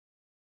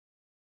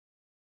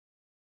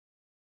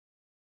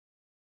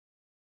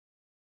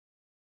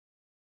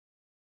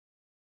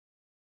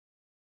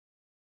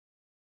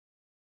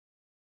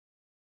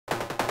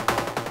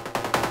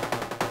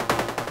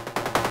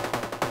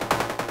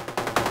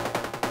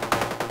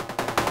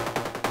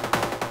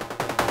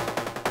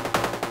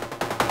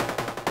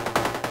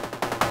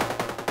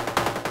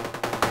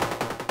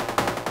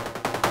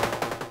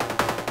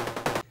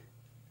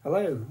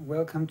Hello,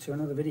 welcome to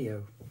another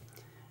video.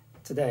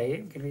 Today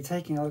I'm going to be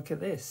taking a look at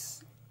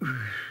this.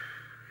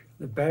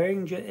 The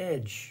Behringer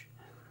Edge.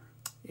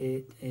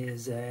 It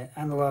is an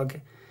analog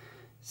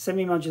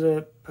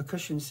semi-modular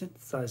percussion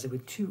synthesizer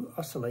with 2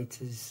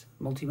 oscillators,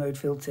 multi-mode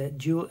filter,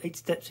 dual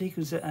 8-step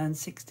sequencer and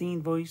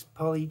 16-voice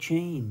poly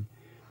chain.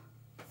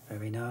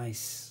 Very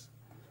nice.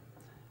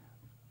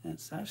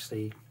 It's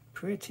actually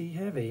pretty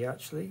heavy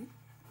actually.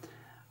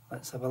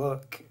 Let's have a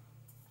look.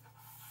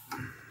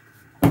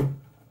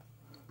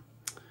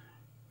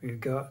 We've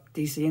got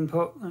DC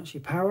input, that's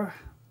your power,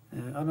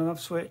 on and off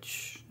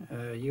switch,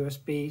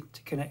 USB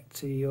to connect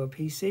to your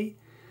PC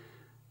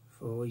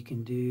for you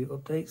can do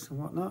updates and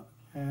whatnot.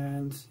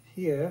 And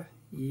here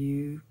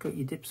you've got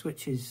your dip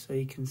switches so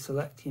you can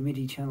select your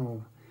MIDI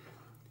channel.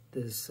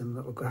 There's some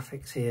little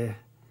graphics here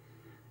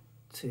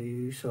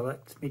to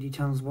select MIDI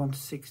channels 1 to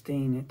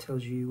 16. It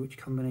tells you which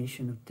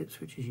combination of dip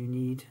switches you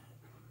need.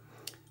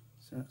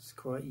 So that's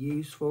quite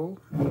useful.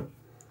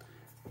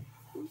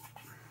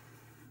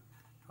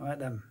 Right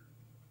then,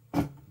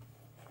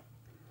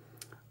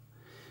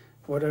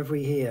 what have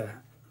we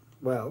here?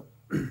 Well,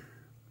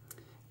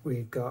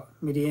 we've got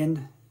MIDI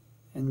in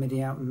and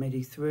MIDI out and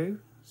MIDI through,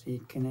 so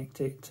you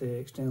connect it to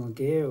external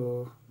gear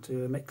or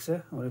to a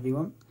mixer, whatever you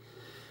want.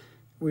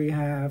 We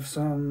have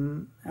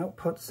some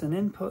outputs and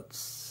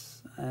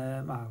inputs.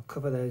 I'll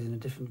cover those in a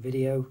different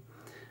video.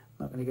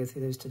 I'm not going to go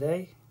through those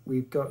today.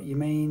 We've got your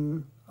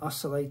main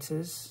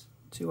oscillators,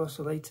 2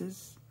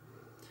 oscillators.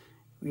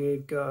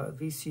 We've got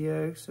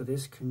VCO, so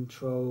this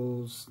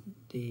controls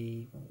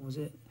the, what was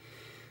it?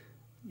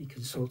 You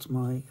consult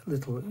my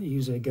little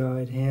user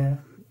guide here.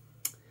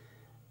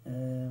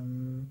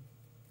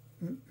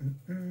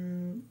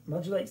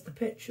 Modulates the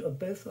pitch of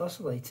both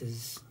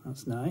oscillators,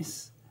 that's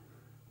nice.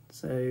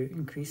 So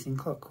increasing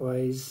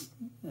clockwise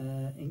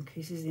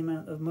increases the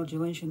amount of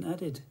modulation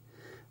added,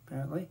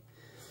 apparently.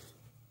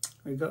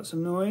 We've got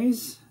some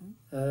noise,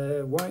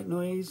 white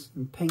noise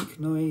and pink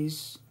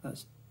noise.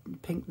 That's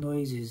pink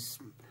noise is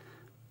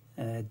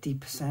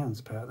deeper sounds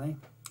apparently,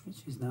 which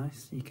is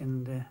nice. You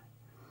can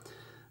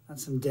add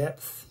some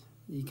depth.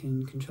 You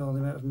can control the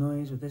amount of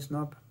noise with this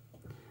knob.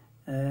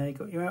 You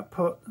got your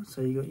output,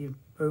 so you got your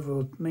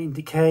overall main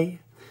decay,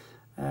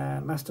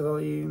 master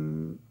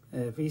volume,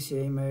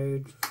 VCA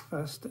mode,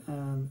 fast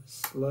and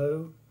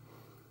slow.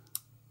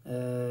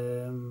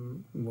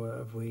 What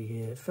have we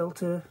here?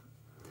 Filter.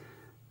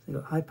 So you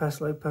got high pass,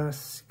 low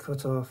pass,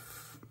 cut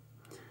off,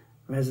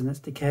 resonance,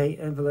 decay,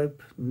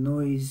 envelope,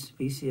 noise,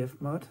 VCF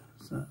mod,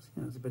 so that's,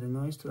 there's a bit of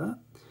noise to that.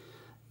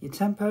 Your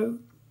tempo,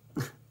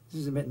 this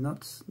is a bit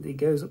nuts, it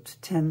goes up to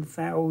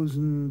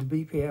 10,000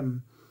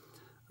 BPM,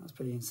 that's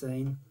pretty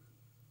insane.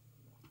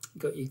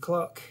 You got your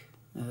clock,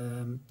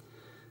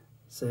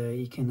 so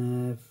you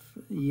can have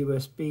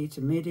USB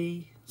to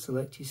MIDI,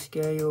 select your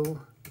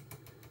scale,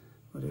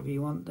 whatever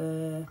you want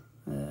there,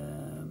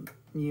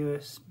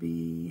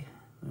 USB,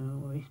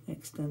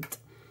 extent.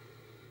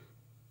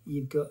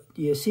 You've got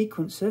your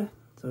sequencer,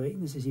 sorry,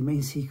 this is your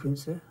main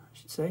sequencer, I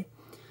should say.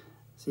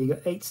 So you've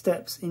got 8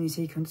 steps in your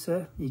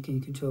sequencer. You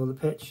can control the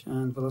pitch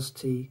and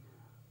velocity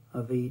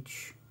of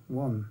each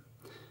one.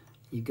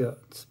 You've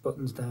got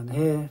buttons down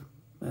here,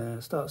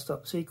 start,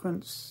 stop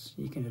sequence.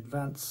 You can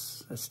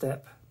advance a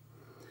step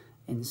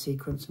in the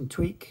sequence and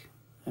tweak.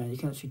 You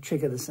can actually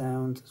trigger the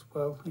sound as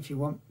well if you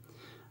want,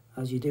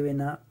 as you're doing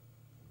that,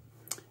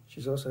 which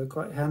is also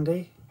quite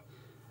handy.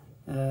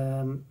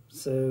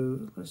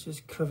 So let's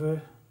just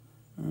cover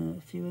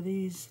a few of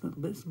these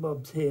little bits and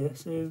bobs here.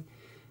 So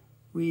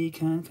we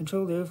can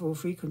control the overall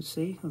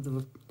frequency of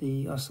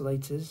the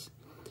oscillators.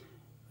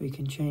 We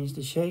can change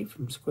the shape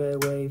from square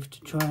wave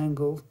to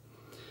triangle.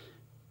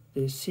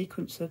 The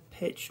sequencer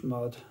pitch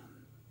mod.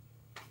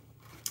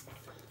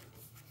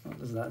 What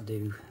does that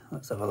do?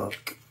 Let's have a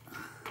look.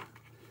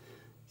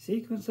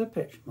 Sequencer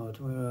pitch mod,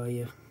 where are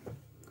you?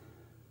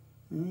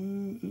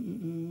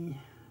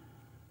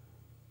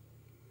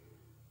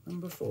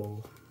 Number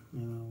 4,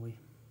 where are we?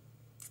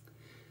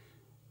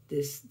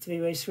 This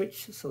 3-way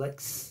switch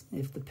selects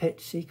if the pitch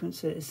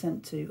sequencer is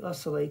sent to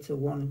oscillator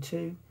 1 and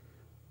 2,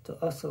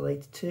 to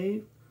oscillator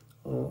 2,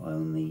 or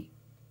only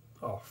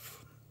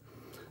off.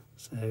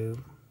 So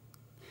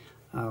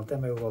I'll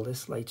demo all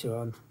this later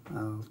on.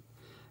 I'll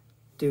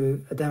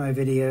do a demo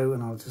video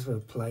and I'll just sort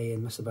of play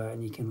and mess about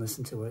and you can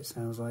listen to what it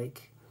sounds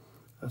like.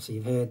 Obviously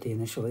you've heard the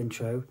initial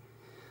intro.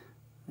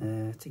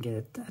 To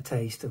get a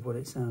taste of what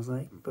it sounds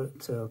like,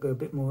 but I'll go a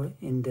bit more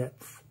in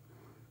depth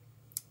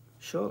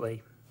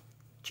shortly.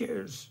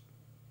 Cheers!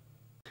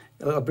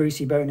 A little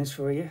Brucey bonus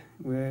for you.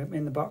 We're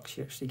in the box,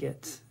 you actually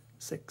get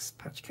 6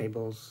 patch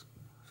cables.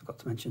 I forgot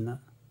to mention that.